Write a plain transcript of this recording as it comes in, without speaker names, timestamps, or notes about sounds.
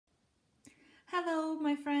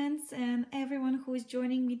my friends and everyone who is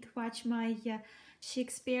joining me to watch my Chic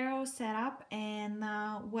Sparrow setup and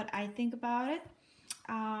what I think about it.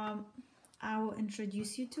 Um, I will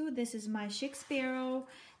introduce you to. This is my Chic Sparrow.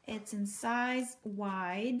 It's in size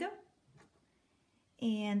wide,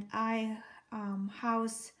 and I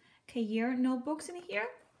house Cahiers notebooks in here.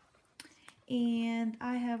 And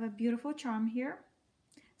I have a beautiful charm here.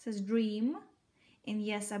 It says Dream. And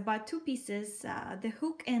yes, I bought two pieces, the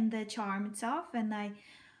hook and the charm itself, and I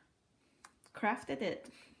crafted it.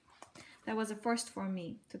 That was a first for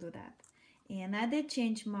me to do that. And I did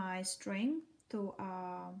change my string to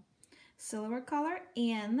silver color,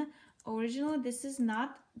 and originally this is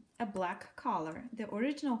not a black color. The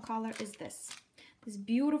original color is this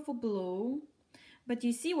beautiful blue. But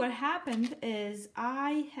you see what happened is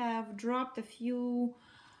I have dropped a few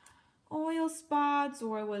oil spots,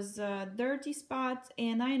 or it was dirty spots,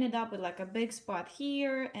 and I ended up with like a big spot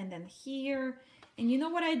here and then here. And you know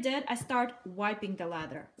what I did? I start wiping the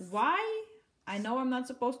leather. Why? I know I'm not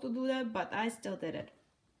supposed to do that, but I still did it.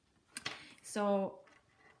 So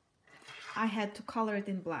I had to color it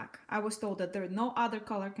in black. I was told that there no other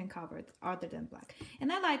color can cover it other than black,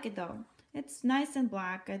 and I like it though. It's nice and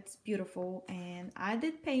black, it's beautiful, and I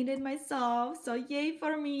did paint it myself, so yay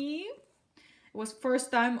for me. It was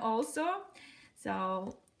first time also.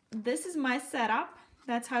 So this is my setup.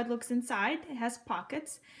 That's how it looks inside. It has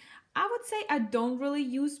pockets. I would say I don't really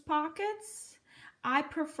use pockets. I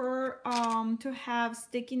prefer to have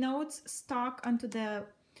sticky notes stuck onto the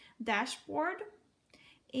dashboard.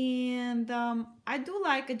 And I do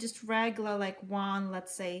like a just regular, like one,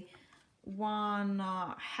 let's say, one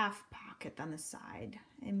half pocket on the side.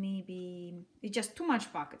 And maybe it's just too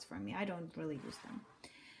much pockets for me. I don't really use them.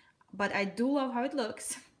 But I do love how it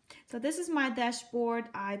looks. So this is my dashboard.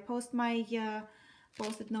 I post my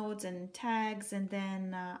post-it notes and tags, and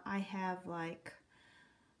then I have like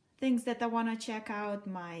things that I want to check out,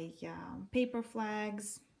 my paper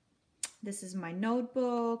flags. This is my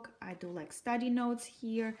notebook. I do like study notes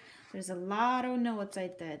here. There's a lot of notes I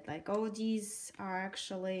did. Like all these are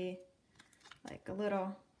actually like a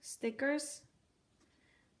little stickers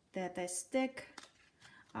that I stick.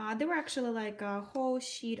 They were actually like a whole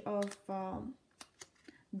sheet of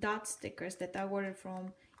dot stickers that I ordered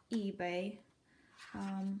from eBay.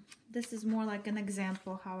 This is more like an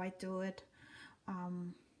example how I do it. I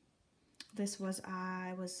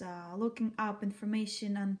was looking up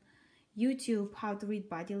information on YouTube how to read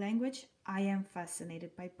body language. I am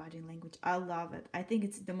fascinated by body language. I love it. I think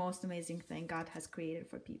it's the most amazing thing God has created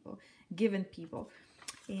for people, given people.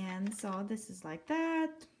 And so this is like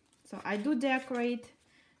that. So I do decorate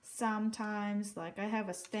sometimes, like I have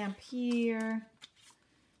a stamp here,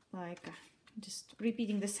 like just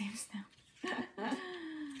repeating the same stamp.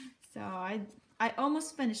 So I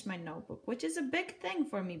almost finished my notebook, which is a big thing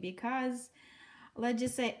for me because let's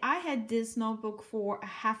just say I had this notebook for a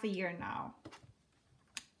half a year now,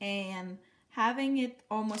 and having it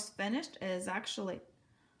almost finished is actually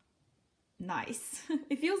nice.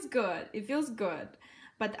 It feels good. It feels good.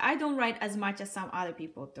 But I don't write as much as some other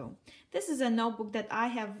people do. This is a notebook that I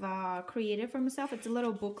have created for myself. It's a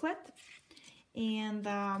little booklet, and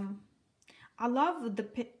I love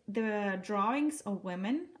the drawings of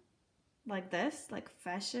women like this, like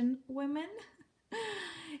fashion women.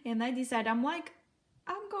 And I decided I'm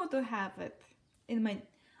going to have it in my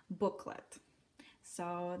booklet.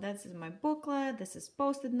 So this is my booklet. This is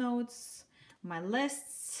post-it notes, my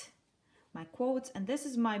lists, my quotes, and this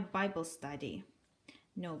is my Bible study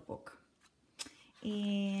notebook.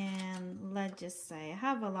 And let's just say I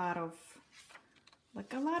have a lot of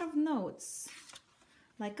notes,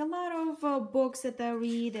 like a lot of books that I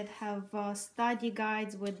read that have study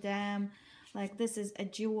guides with them. Like this is A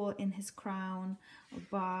Jewel in His Crown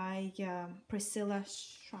by Priscilla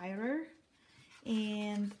Schreier,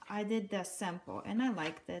 and I did the sample and I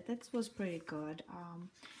liked it. That was pretty good.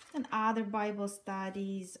 And other Bible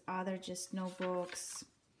studies, other just notebooks,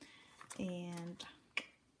 and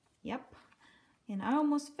yep. And I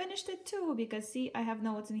almost finished it too, because see, I have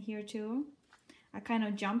notes in here too. I kind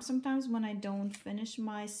of jump sometimes when I don't finish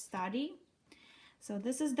my study. So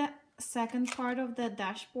this is the second part of the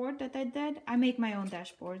dashboard that I did. I make my own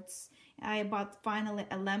dashboards. I bought finally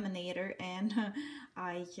a laminator, and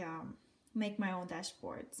I make my own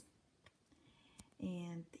dashboards.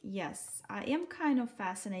 And yes, I am kind of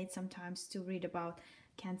fascinated sometimes to read about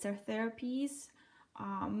cancer therapies.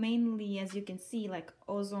 Mainly, as you can see, like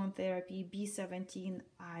ozone therapy, B17.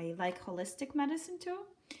 I like holistic medicine too.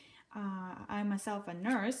 I'm myself a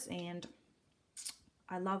nurse, and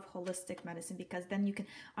I love holistic medicine because then you can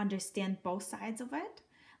understand both sides of it.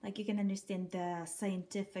 like you can understand the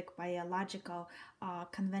scientific, biological,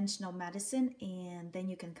 conventional medicine, and then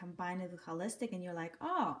you can combine it with holistic, and you're like,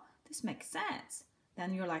 oh, this makes sense.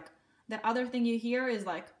 Then you're like, the other thing you hear is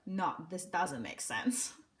like, no, this doesn't make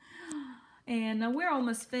sense. And we're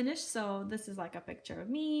almost finished. So this is like a picture of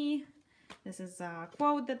me. This is a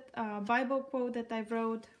quote that Bible quote that I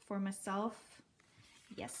wrote for myself.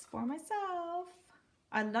 Yes, for myself.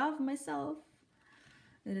 I love myself.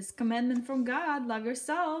 It is commandment from God. Love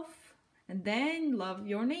yourself, and then love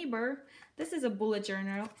your neighbor. This is a bullet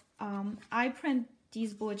journal. I print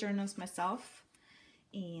these bullet journals myself,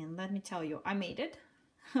 and let me tell you, I made it.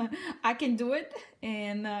 I can do it,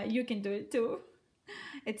 and you can do it too.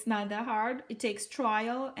 It's not that hard. It takes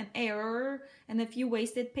trial and error and a few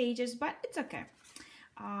wasted pages, but it's okay.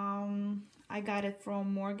 I got it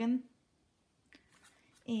from Morgan,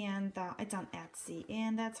 and it's on Etsy,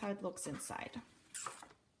 and that's how it looks inside.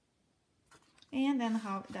 And then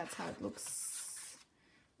that's how it looks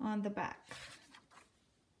on the back.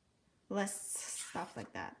 Less stuff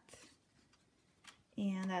like that.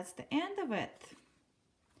 And that's the end of it.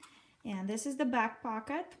 And this is the back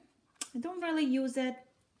pocket. I don't really use it.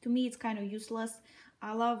 To me, it's kind of useless.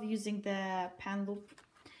 I love using the pen loop,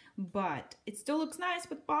 but it still looks nice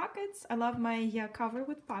with pockets. I love my cover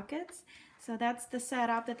with pockets. So that's the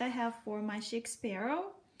setup that I have for my Chic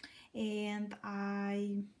Sparrow. And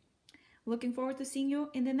I'm looking forward to seeing you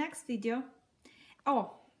in the next video.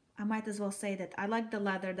 Oh, I might as well say that I like the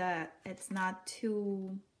leather, that it's not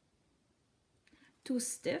too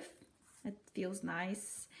stiff. It feels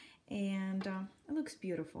nice, and it looks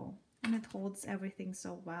beautiful, and it holds everything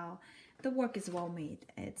so well. The work is well made.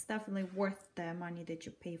 It's definitely worth the money that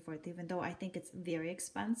you pay for it, even though I think it's very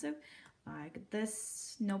expensive. Like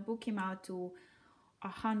this notebook came out to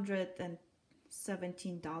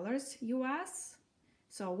 $117 US,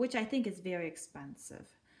 so which I think is very expensive,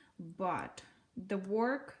 but the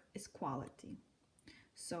work is quality.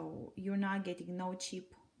 So you're not getting no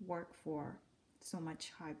cheap work for so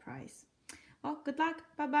much high price. Well, good luck.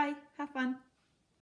 Bye bye. Have fun.